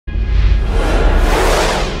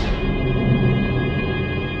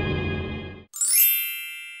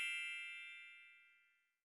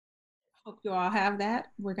you all have that.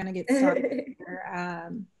 We're going to get started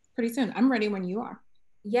here, pretty soon. I'm ready when you are.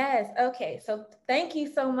 Yes. Okay. So thank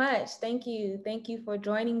you so much. Thank you. Thank you for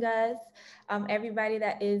joining us. Everybody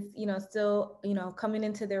that is, still, coming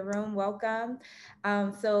into the room, welcome.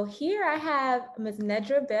 So here I have Ms.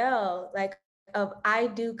 Nedra Bell, like of I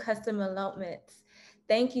Do Custom Elopements.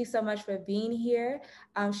 Thank you so much for being here.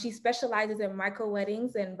 She specializes in micro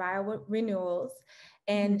weddings and vow renewals,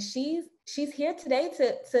 and she's here today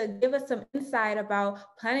to give us some insight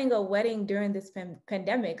about planning a wedding during this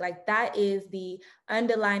pandemic. Like that is the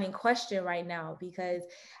underlining question right now, because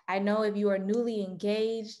I know if you are newly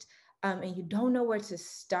engaged and you don't know where to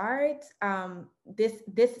start,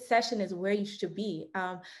 this session is where you should be.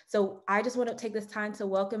 So I just want to take this time to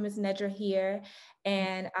welcome Ms. Nedra here,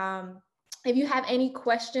 and if you have any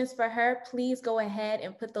questions for her, please go ahead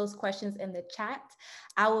and put those questions in the chat.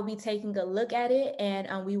 I will be taking a look at it,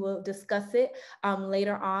 and we will discuss it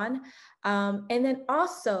later on. And then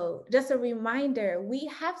also, just a reminder, we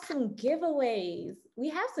have some giveaways. We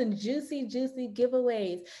have some juicy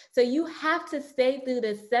giveaways. So you have to stay through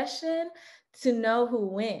this session to know who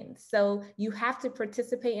wins. So you have to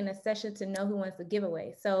participate in a session to know who wins the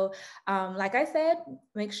giveaway. So like I said,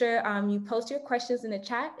 make sure you post your questions in the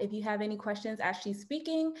chat. If you have any questions as she's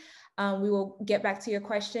speaking, we will get back to your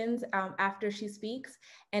questions after she speaks.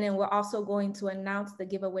 And then we're also going to announce the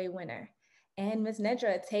giveaway winner. And Ms.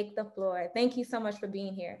 Nedra, take the floor. Thank you so much for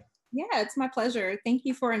being here. Yeah, it's my pleasure. Thank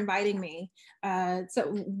you for inviting me. It's a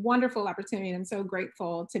wonderful opportunity, and I'm so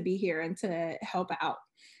grateful to be here and to help out.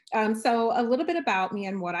 So a little bit about me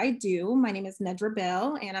and what I do. My name is Nedra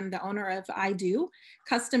Bell, and I'm the owner of I Do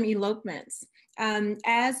Custom Elopements.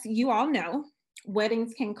 As you all know,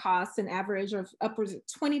 weddings can cost an average of upwards of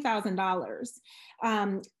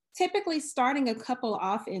 $20,000, typically starting a couple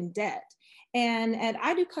off in debt. And at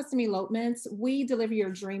I Do Custom Elopements, we deliver your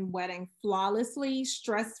dream wedding flawlessly,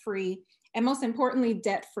 stress-free, and most importantly,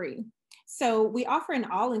 debt-free. So we offer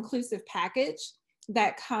an all-inclusive package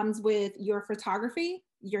that comes with your photography,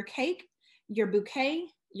 your cake, your bouquet,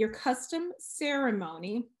 your custom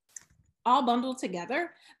ceremony, all bundled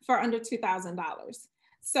together for under $2,000.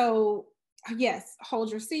 So yes,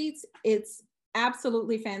 hold your seats. It's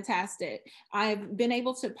absolutely fantastic. I've been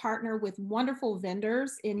able to partner with wonderful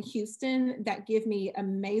vendors in Houston that give me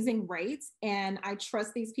amazing rates, and I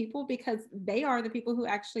trust these people because they are the people who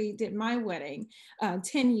actually did my wedding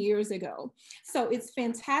 10 years ago. So it's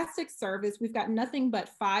fantastic service. We've got nothing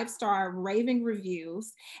but 5-star raving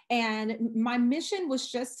reviews, and my mission was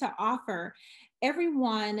just to offer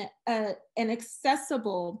everyone an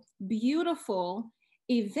accessible, beautiful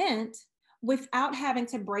event without having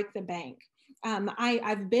to break the bank.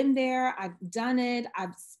 I've been there, I've done it,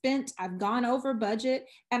 I've gone over budget,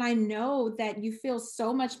 and I know that you feel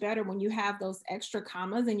so much better when you have those extra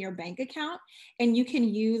commas in your bank account, and you can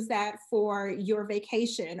use that for your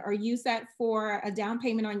vacation, or use that for a down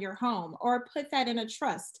payment on your home, or put that in a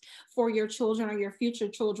trust for your children or your future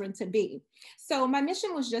children to be. So my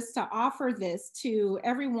mission was just to offer this to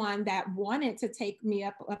everyone that wanted to take me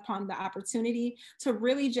up upon the opportunity to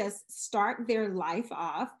really just start their life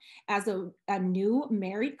off as a new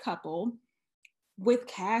married couple with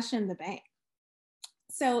cash in the bank.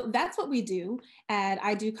 So that's what we do at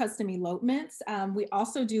I Do Custom Elopements. We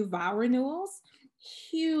also do vow renewals.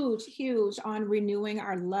 Huge on renewing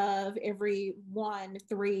our love every 1,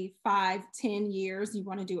 3, 5, 10 years. You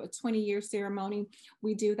want to do a 20-year ceremony,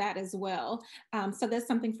 we do that as well. So that's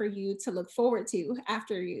something for you to look forward to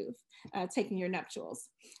after you've taken your nuptials.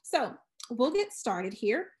 So we'll get started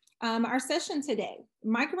here. Our session today,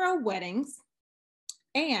 micro weddings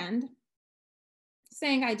and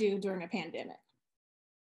saying I do during a pandemic.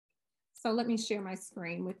 So let me share my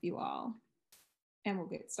screen with you all and we'll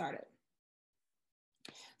get started.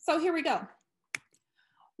 So here we go.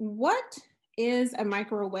 What is a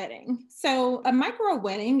micro wedding? So a micro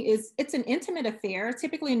wedding it's an intimate affair.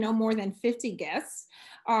 Typically no more than 50 guests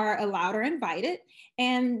are allowed or invited.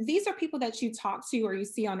 And these are people that you talk to or you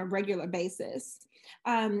see on a regular basis.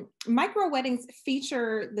 Micro weddings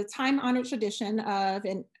feature the time-honored tradition of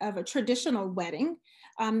a traditional wedding.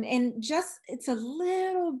 And just it's a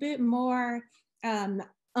little bit more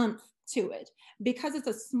oomph to it because it's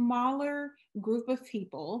a smaller group of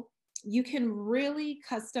people. You can really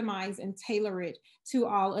customize and tailor it to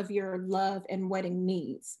all of your love and wedding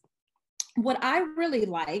needs. What I really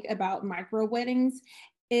like about micro weddings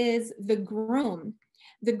is the groom.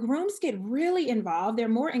 The grooms get really involved. They're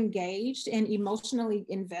more engaged and emotionally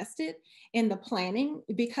invested in the planning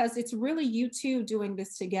because it's really you two doing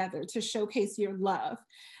this together to showcase your love.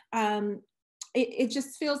 it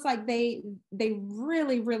just feels like they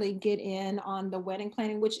really get in on the wedding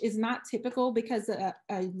planning, which is not typical because a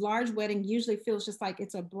large wedding usually feels just like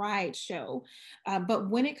it's a bride show. But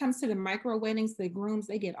when it comes to the micro weddings, the grooms,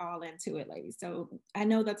 they get all into it, ladies. So I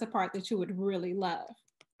know that's a part that you would really love.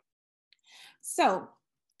 So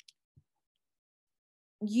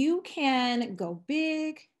you can go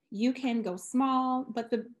big, you can go small, but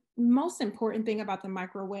the most important thing about the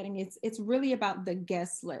micro wedding is it's really about the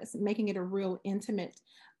guest list, making it a real intimate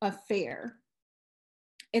affair.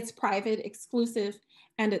 It's private, exclusive,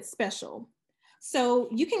 and it's special. So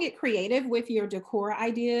you can get creative with your decor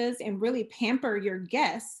ideas and really pamper your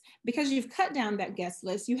guests because you've cut down that guest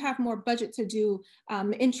list. You have more budget to do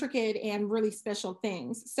intricate and really special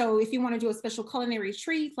things. So if you want to do a special culinary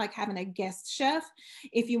treat, like having a guest chef,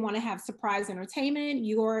 if you want to have surprise entertainment,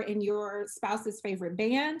 you're in your spouse's favorite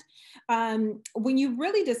band. When you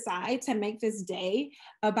really decide to make this day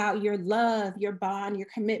about your love, your bond, your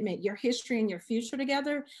commitment, your history, and your future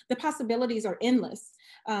together, the possibilities are endless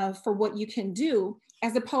for what you can do,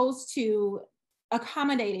 as opposed to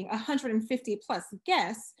accommodating 150 plus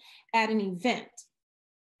guests at an event.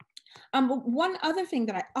 One other thing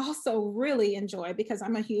that I also really enjoy, because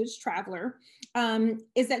I'm a huge traveler,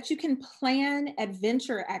 is that you can plan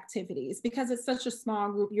adventure activities. Because it's such a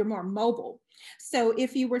small group, you're more mobile. So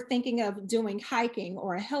if you were thinking of doing hiking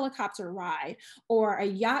or a helicopter ride or a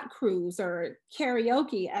yacht cruise or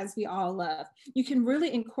karaoke, as we all love, you can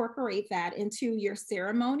really incorporate that into your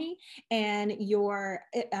ceremony and your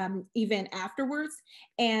event afterwards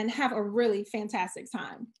and have a really fantastic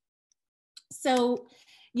time. So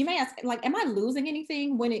you may ask, like, am I losing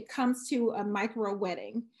anything when it comes to a micro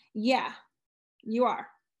wedding? Yeah, you are.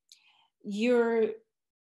 You're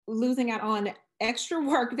losing out on extra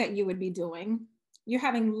work that you would be doing. You're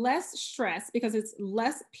having less stress because it's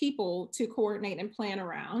less people to coordinate and plan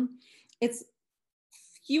around. It's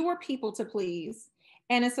fewer people to please,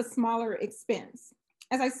 and it's a smaller expense.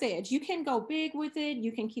 As I said, you can go big with it,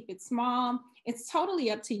 you can keep it small. It's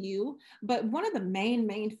totally up to you. But one of the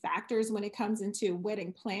main factors when it comes into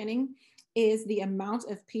wedding planning is the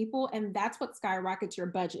amount of people. And that's what skyrockets your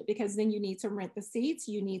budget, because then you need to rent the seats,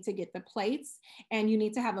 you need to get the plates, and you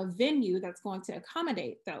need to have a venue that's going to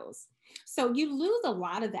accommodate those. So you lose a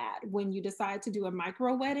lot of that when you decide to do a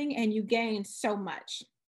micro wedding, and you gain so much.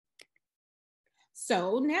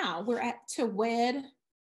 So now we're at to wed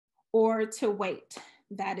or to wait.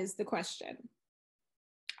 That is the question.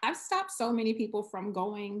 I've stopped so many people from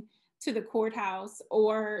going to the courthouse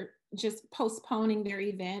or just postponing their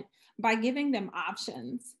event by giving them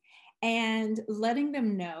options and letting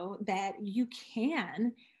them know that you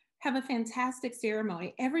can have a fantastic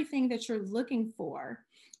ceremony, everything that you're looking for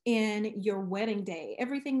in your wedding day,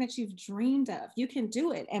 everything that you've dreamed of, you can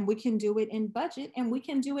do it, and we can do it in budget, and we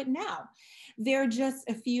can do it now. There are just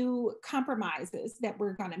a few compromises that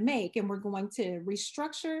we're going to make, and we're going to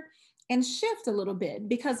restructure and shift a little bit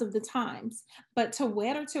because of the times. But to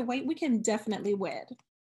wed or to wait, we can definitely wed.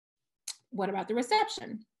 What about the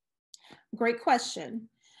reception? Great question.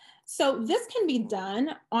 So this can be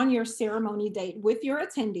done on your ceremony date with your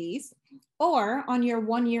attendees, or on your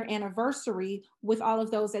 1-year anniversary with all of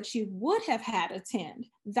those that you would have had attend.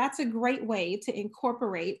 That's a great way to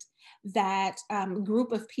incorporate that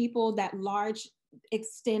group of people, that large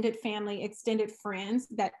extended family, extended friends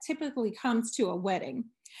that typically comes to a wedding.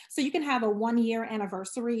 So you can have a 1-year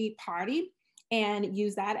anniversary party and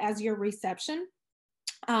use that as your reception.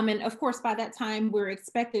 And of course, by that time, we're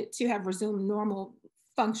expected to have resumed normal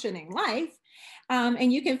functioning life.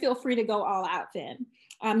 And you can feel free to go all out then.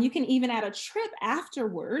 You can even add a trip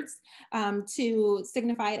afterwards to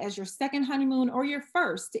signify it as your second honeymoon or your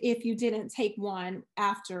first if you didn't take one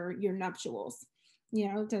after your nuptials.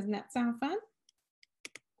 You know, doesn't that sound fun?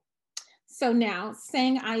 So now,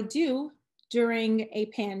 saying I do during a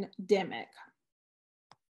pandemic.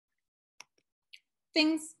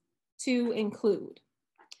 Things to include.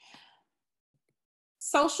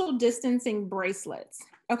 Social distancing bracelets.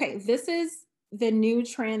 Okay, this is the new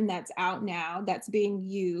trend that's out now that's being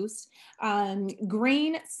used.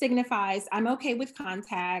 Green signifies I'm okay with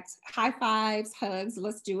contact, high fives, hugs,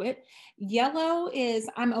 let's do it. Yellow is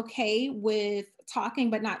I'm okay with talking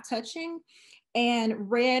but not touching. And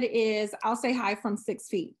red is I'll say hi from 6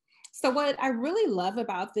 feet. So what I really love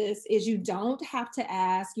about this is you don't have to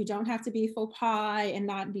ask, you don't have to be faux pas and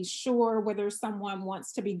not be sure whether someone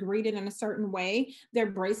wants to be greeted in a certain way. Their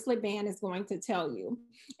bracelet band is going to tell you.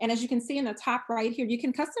 And as you can see in the top right here, you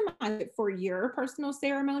can customize it for your personal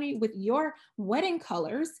ceremony with your wedding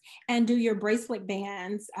colors and do your bracelet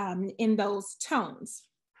bands in those tones.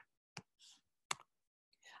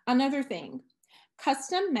 Another thing,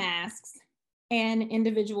 custom masks and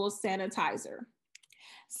individual sanitizer.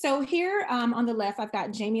 So here on the left, I've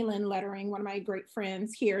got Jamie Lynn Lettering, one of my great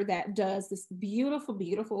friends here that does this beautiful,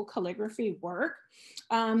 beautiful calligraphy work.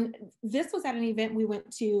 This was at an event we went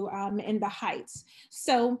to in the Heights.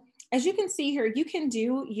 So as you can see here, you can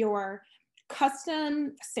do your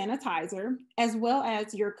custom sanitizer as well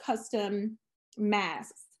as your custom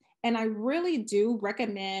masks. And I really do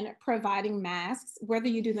recommend providing masks, whether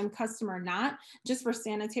you do them custom or not, just for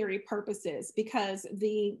sanitary purposes, because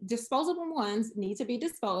the disposable ones need to be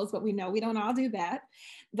disposed, but we know we don't all do that.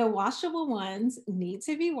 The washable ones need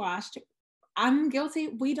to be washed. I'm guilty.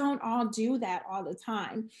 We don't all do that all the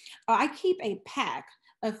time. I keep a pack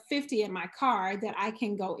of 50 in my car that I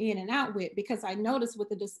can go in and out with, because I noticed with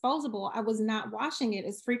the disposable, I was not washing it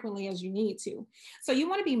as frequently as you need to. So you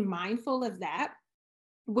want to be mindful of that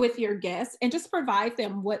with your guests and just provide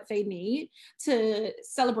them what they need to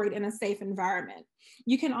celebrate in a safe environment.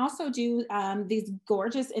 You can also do these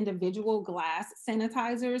gorgeous individual glass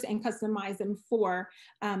sanitizers and customize them for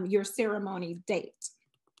your ceremony date.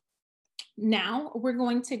 Now we're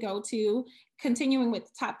going to go to continuing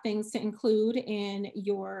with top things to include in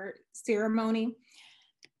your ceremony.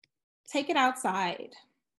 Take it outside.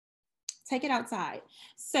 Take it outside.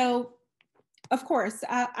 So of course,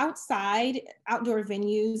 outside, outdoor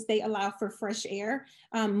venues, they allow for fresh air,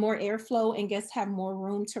 more airflow, and guests have more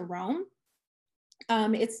room to roam.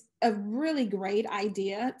 It's a really great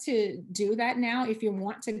idea to do that now if you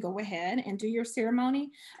want to go ahead and do your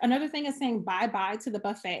ceremony. Another thing is saying bye-bye to the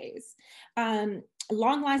buffets.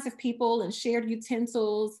 Long lines of people and shared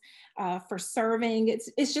utensils for serving.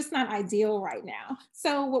 It's just not ideal right now.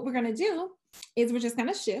 So what we're gonna do is we're just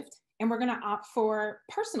gonna shift and we're gonna opt for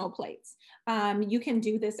personal plates. You can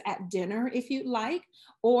do this at dinner if you'd like,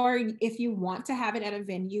 or if you want to have it at a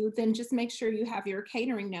venue, then just make sure you have your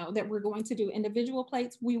catering know that we're going to do individual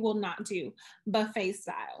plates. We will not do buffet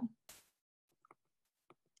style.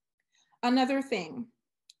 Another thing,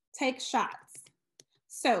 take shots.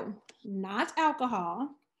 So not alcohol,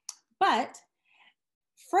 but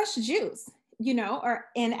fresh juice, you know,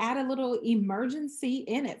 and add a little emergency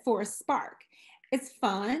in it for a spark. It's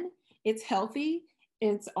fun, it's healthy,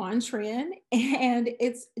 it's on trend, and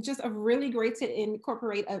it's just a really great to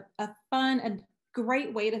incorporate a fun, a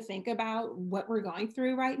great way to think about what we're going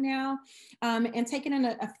through right now, and take it in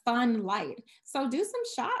a fun light. So do some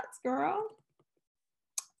shots, girl.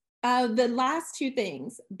 The last two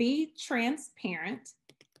things, be transparent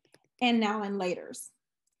and now and laters.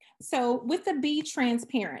 So with the be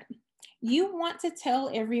transparent, you want to tell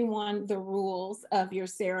everyone the rules of your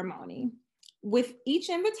ceremony. With each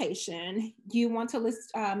invitation, you want to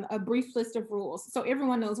list a brief list of rules so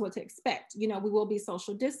everyone knows what to expect. You know, we will be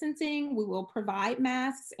social distancing, we will provide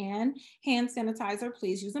masks and hand sanitizer,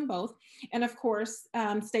 please use them both. And of course,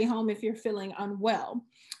 stay home if you're feeling unwell.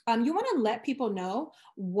 You want to let people know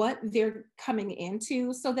what they're coming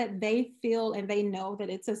into so that they feel and they know that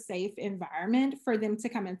it's a safe environment for them to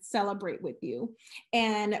come and celebrate with you.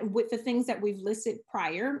 And with the things that we've listed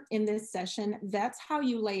prior in this session, that's how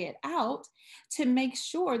you lay it out to make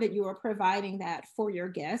sure that you are providing that for your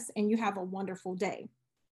guests and you have a wonderful day.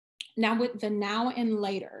 Now with the now and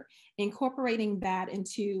later, incorporating that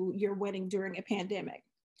into your wedding during a pandemic.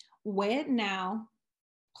 Wed now,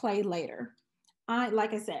 play later.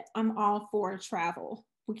 Like I said, I'm all for travel.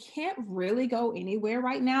 We can't really go anywhere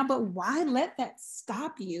right now, but why let that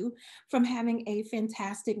stop you from having a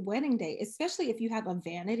fantastic wedding day, especially if you have a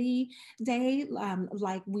vanity day,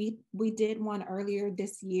 like we did one earlier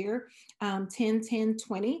this year,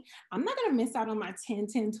 10-10-20. I'm not gonna miss out on my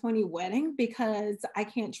 10-10-20 wedding because I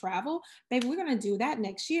can't travel. Baby, we're gonna do that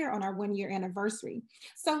next year on our 1-year anniversary.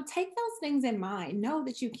 So take those things in mind. Know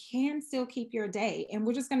that you can still keep your day, and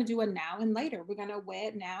we're just gonna do a now and later. We're gonna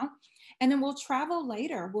wed now, and then we'll travel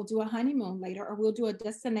later. We'll do a honeymoon later, or we'll do a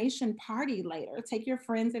destination party later. Take your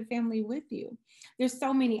friends and family with you. There's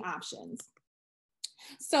so many options.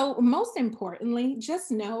 So most importantly,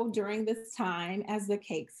 just know during this time, as the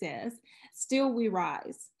cake says, still we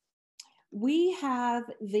rise. We have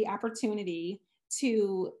the opportunity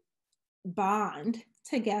to bond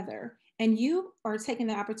together, and you are taking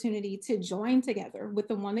the opportunity to join together with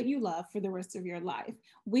the one that you love for the rest of your life.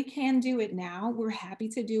 We can do it now. We're happy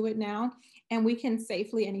to do it now, and we can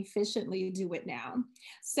safely and efficiently do it now.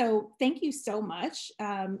 So thank you so much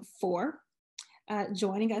for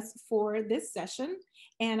joining us for this session,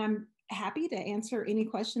 and I'm happy to answer any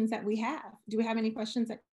questions that we have. Do we have any questions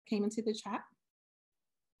that came into the chat?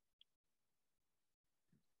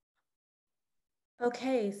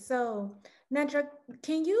 Okay, so Nedra,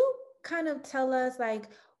 can you kind of tell us like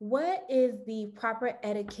what is the proper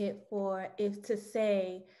etiquette for if to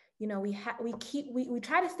say, you know, we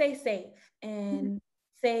try to stay safe and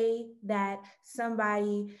say that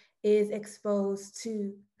somebody is exposed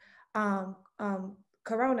to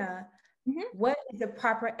corona, what is the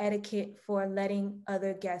proper etiquette for letting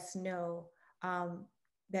other guests know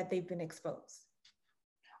that they've been exposed?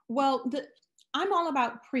 Well, I'm all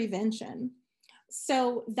about prevention.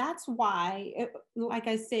 So that's why, like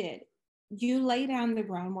I said, you lay down the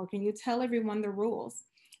groundwork and you tell everyone the rules.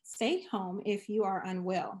 Stay home if you are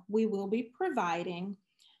unwell. We will be providing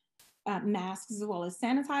masks as well as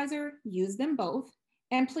sanitizer, use them both,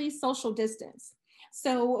 and please social distance.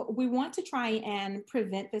 So we want to try and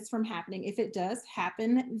prevent this from happening. If it does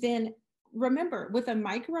happen, then remember, with a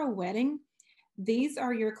micro wedding, these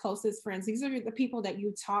are your closest friends. These are the people that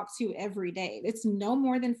you talk to every day. It's no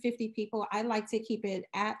more than 50 people. I like to keep it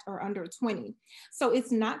at or under 20. So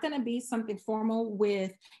it's not going to be something formal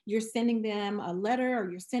with you're sending them a letter or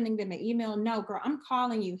you're sending them an email. No, girl, I'm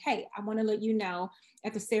calling you. Hey, I want to let you know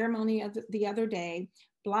at the ceremony of the other day,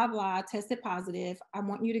 blah, blah, tested positive. I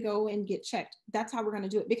want you to go and get checked. That's how we're going to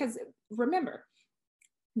do it. Because remember,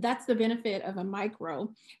 that's the benefit of a micro.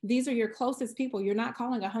 These are your closest people. You're not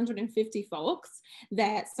calling 150 folks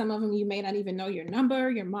that some of them you may not even know your number,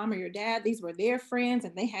 your mom or your dad. These were their friends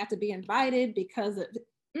and they have to be invited because of,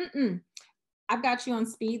 I've got you on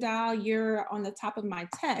speed dial. You're on the top of my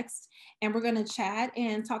text and we're going to chat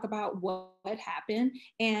and talk about what happened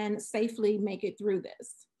and safely make it through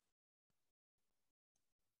this.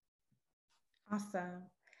 Awesome.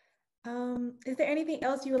 Is there anything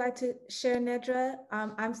else you would like to share, Nedra?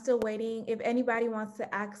 I'm still waiting. If anybody wants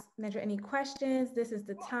to ask Nedra any questions, this is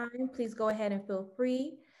the time. Please go ahead and feel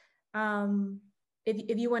free.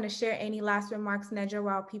 If you want to share any last remarks, Nedra,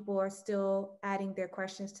 while people are still adding their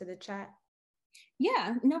questions to the chat.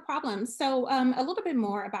 Yeah, no problem. So a little bit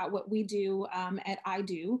more about what we do at I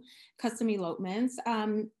Do Custom Elopements.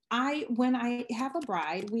 When I have a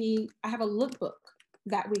bride, I have a lookbook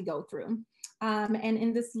that we go through. And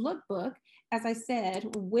in this lookbook, as I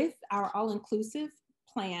said, with our all-inclusive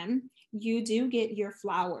plan, you do get your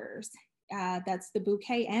flowers. That's the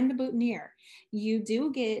bouquet and the boutonniere. You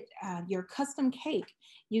do get your custom cake.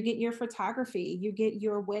 You get your photography. You get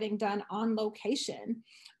your wedding done on location.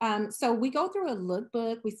 So we go through a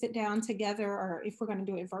lookbook. We sit down together, or if we're going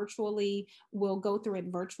to do it virtually, we'll go through it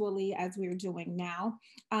virtually as we're doing now.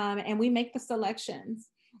 And we make the selections.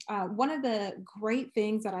 One of the great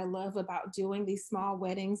things that I love about doing these small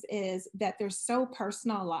weddings is that they're so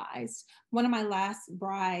personalized. One of my last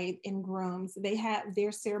bride and grooms, they had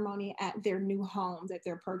their ceremony at their new home that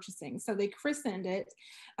they're purchasing. So they christened it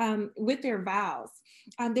with their vows.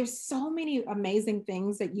 There's so many amazing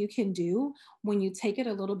things that you can do when you take it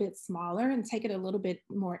a little bit smaller and take it a little bit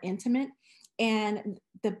more intimate. And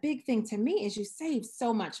the big thing to me is you save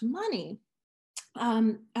so much money.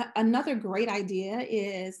 Another great idea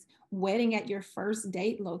is wedding at your first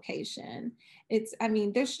date location.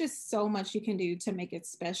 There's just so much you can do to make it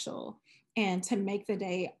special and to make the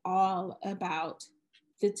day all about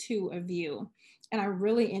the two of you. And I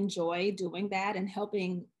really enjoy doing that and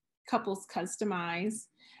helping couples customize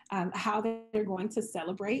how they're going to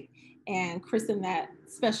celebrate and christen that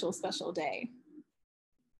special, special day.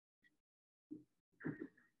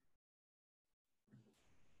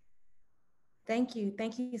 Thank you.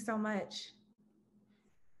 Thank you so much.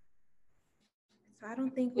 So I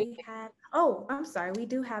don't think we had, oh, I'm sorry. We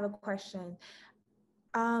do have a question.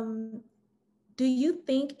 Do you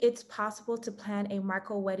think it's possible to plan a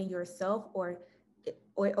micro wedding yourself or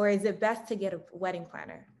is it best to get a wedding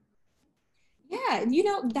planner? Yeah,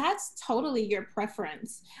 that's totally your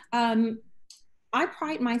preference. I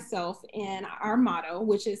pride myself in our motto,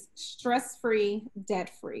 which is stress-free,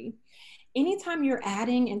 debt-free. Anytime you're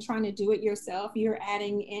adding and trying to do it yourself, you're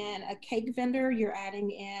adding in a cake vendor, you're adding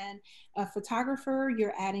in a photographer,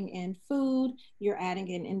 you're adding in food, you're adding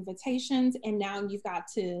in invitations, and now you've got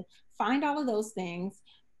to find all of those things,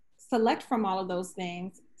 select from all of those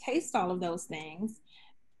things, taste all of those things,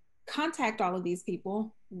 contact all of these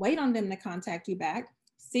people, wait on them to contact you back,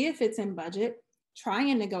 see if it's in budget, try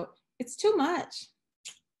and negotiate. It's too much.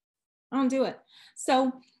 I don't do it.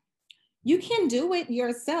 So you can do it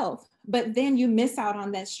yourself, but then you miss out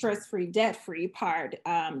on that stress-free, debt-free part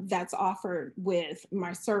that's offered with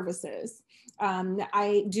my services.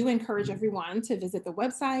 I do encourage everyone to visit the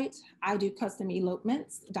website,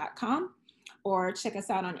 idocustomelopements.com, or check us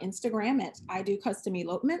out on Instagram at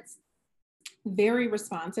idocustomelopements. Very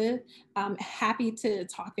responsive, happy to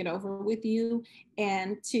talk it over with you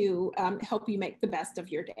and to help you make the best of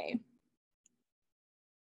your day.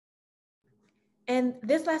 And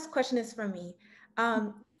this last question is for me.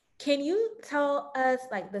 Can you tell us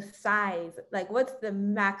like the size, like what's the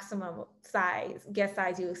maximum size, guest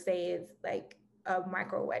size you would say is like a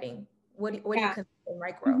micro wedding? What do you Yeah. consider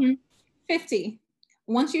micro? Mhm. 50.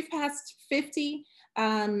 Once you've passed 50,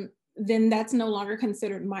 then that's no longer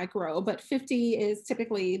considered micro, but 50 is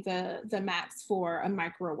typically the max for a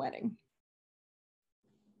micro wedding.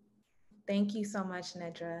 Thank you so much,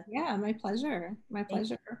 Nedra. Yeah, my pleasure. My Thank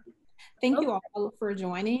pleasure. Thank you Okay. all for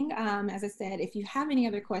joining. As I said, if you have any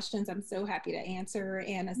other questions, I'm so happy to answer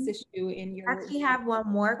and assist you in your, Actually have one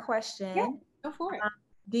more yeah, question. go for it.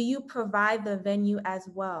 Do you provide the venue as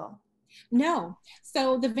well? No.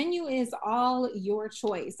 So the venue is all your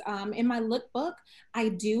choice. In my lookbook, I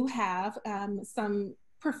do have some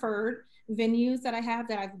preferred venues that I have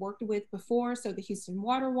that I've worked with before. So the Houston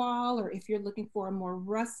Water Wall, or if you're looking for a more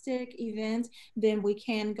rustic event, then we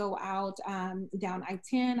can go out down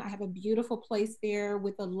I-10. I have a beautiful place there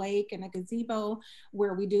with a lake and a gazebo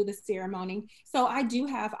where we do the ceremony. So I do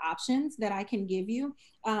have options that I can give you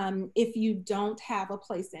if you don't have a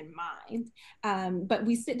place in mind. But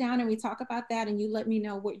we sit down and we talk about that, and you let me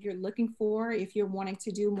know what you're looking for. If you're wanting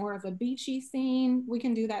to do more of a beachy scene, we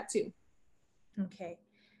can do that too. Okay.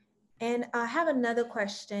 And I have another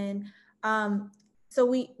question. So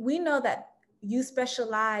we know that you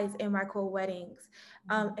specialize in micro weddings,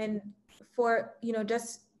 and for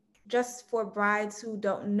just for brides who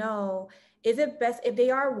don't know, is it best if they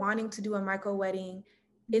are wanting to do a micro wedding?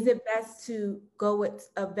 Is it best to go with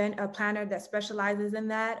a planner that specializes in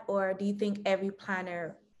that, or do you think every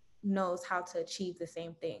planner knows how to achieve the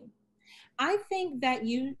same thing? I think that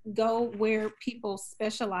you go where people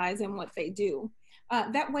specialize in what they do.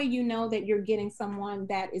 That way, you know that you're getting someone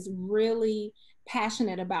that is really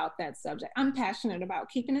passionate about that subject. I'm passionate about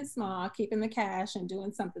keeping it small, keeping the cash, and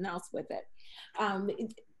doing something else with it.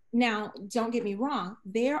 Now, don't get me wrong,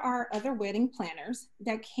 there are other wedding planners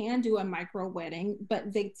that can do a micro wedding,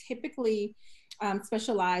 but they typically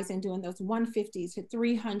specialize in doing those 150 to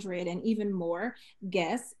 300 and even more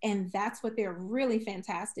guests. And that's what they're really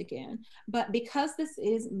fantastic in. But because this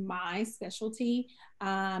is my specialty,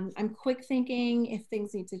 I'm quick thinking if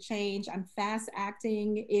things need to change. I'm fast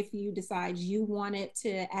acting if you decide you want it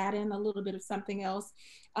to add in a little bit of something else.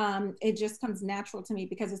 It just comes natural to me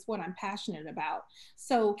because it's what I'm passionate about.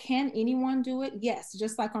 So, can anyone do it? Yes,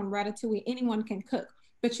 just like on Ratatouille, anyone can cook.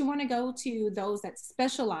 But you want to go to those that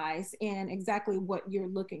specialize in exactly what you're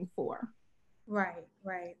looking for. Right,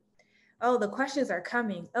 right. Oh, the questions are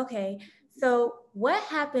coming. Okay. So, what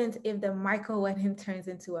happens if the micro wedding turns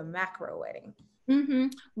into a macro wedding? Mm-hmm.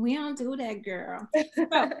 We don't do that, girl.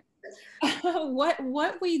 So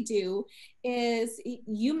what we do is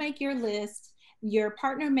you make your list, your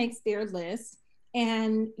partner makes their list,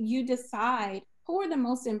 and you decide who are the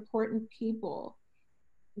most important people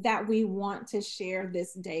that we want to share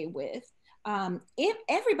this day with. If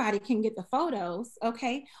everybody can get the photos,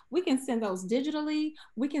 okay, we can send those digitally.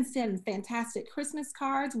 We can send fantastic Christmas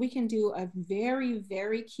cards. We can do a very,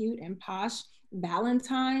 very cute and posh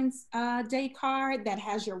Valentine's Day card that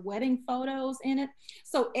has your wedding photos in it.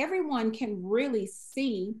 So everyone can really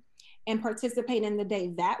see and participate in the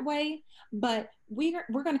day that way. But we're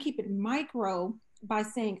going to keep it micro by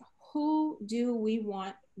saying, who do we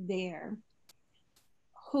want there?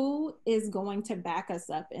 Who is going to back us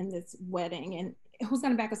up in this wedding, and who's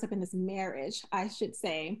going to back us up in this marriage, I should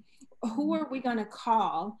say. Who are we going to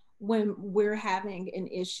call when we're having an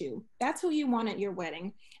issue? That's who you want at your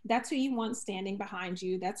wedding. That's who you want standing behind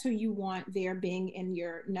you. That's who you want there being in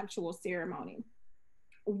your nuptial ceremony.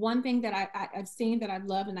 One thing that I've seen that I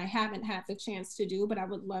love and I haven't had the chance to do, but I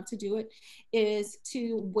would love to do it, is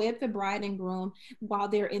to wed the bride and groom while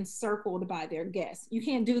they're encircled by their guests. You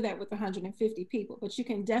can't do that with 150 people, but you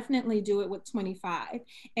can definitely do it with 25.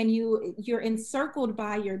 And you're encircled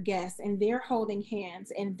by your guests, and they're holding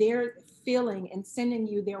hands, and they're feeling and sending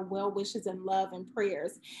you their well wishes and love and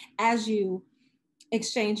prayers as you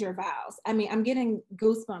exchange your vows. I mean, I'm getting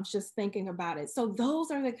goosebumps just thinking about it. So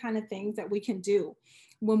those are the kind of things that we can do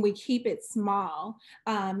when we keep it small.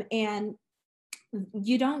 And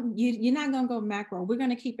you're not going to go macro. We're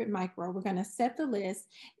going to keep it micro. We're going to set the list,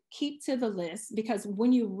 keep to the list, because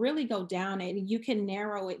when you really go down it, you can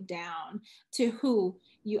narrow it down to who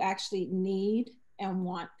you actually need and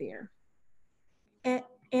want there.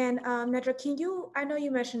 And Nedra, I know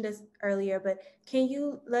you mentioned this earlier, but can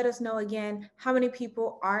you let us know again how many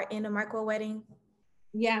people are in a micro wedding?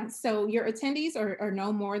 Yeah, so your attendees are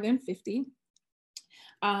no more than 50.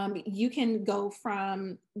 You can go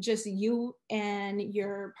from just you and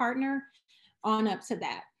your partner on up to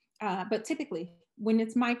that. But typically, when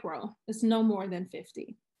it's micro, it's no more than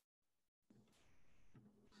 50.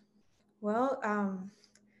 Well,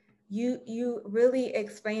 You really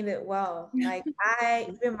explained it well. Like I,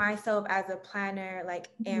 even myself as a planner, like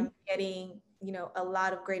Mhm. am getting, a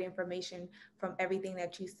lot of great information from everything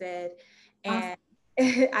that you said. Awesome.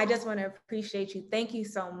 And I just want to appreciate you. Thank you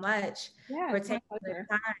so much Yeah, for it's my taking the pleasure.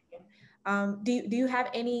 time. Do you have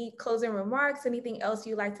any closing remarks, anything else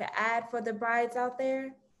you'd like to add for the brides out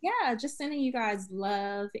there? Yeah, just sending you guys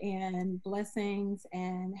love and blessings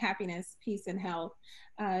and happiness, peace, and health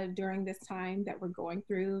during this time that we're going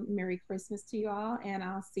through. Merry Christmas to you all, and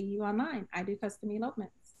I'll see you online. I do custom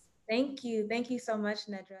elopements. Thank you. Thank you so much,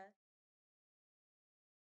 Nedra.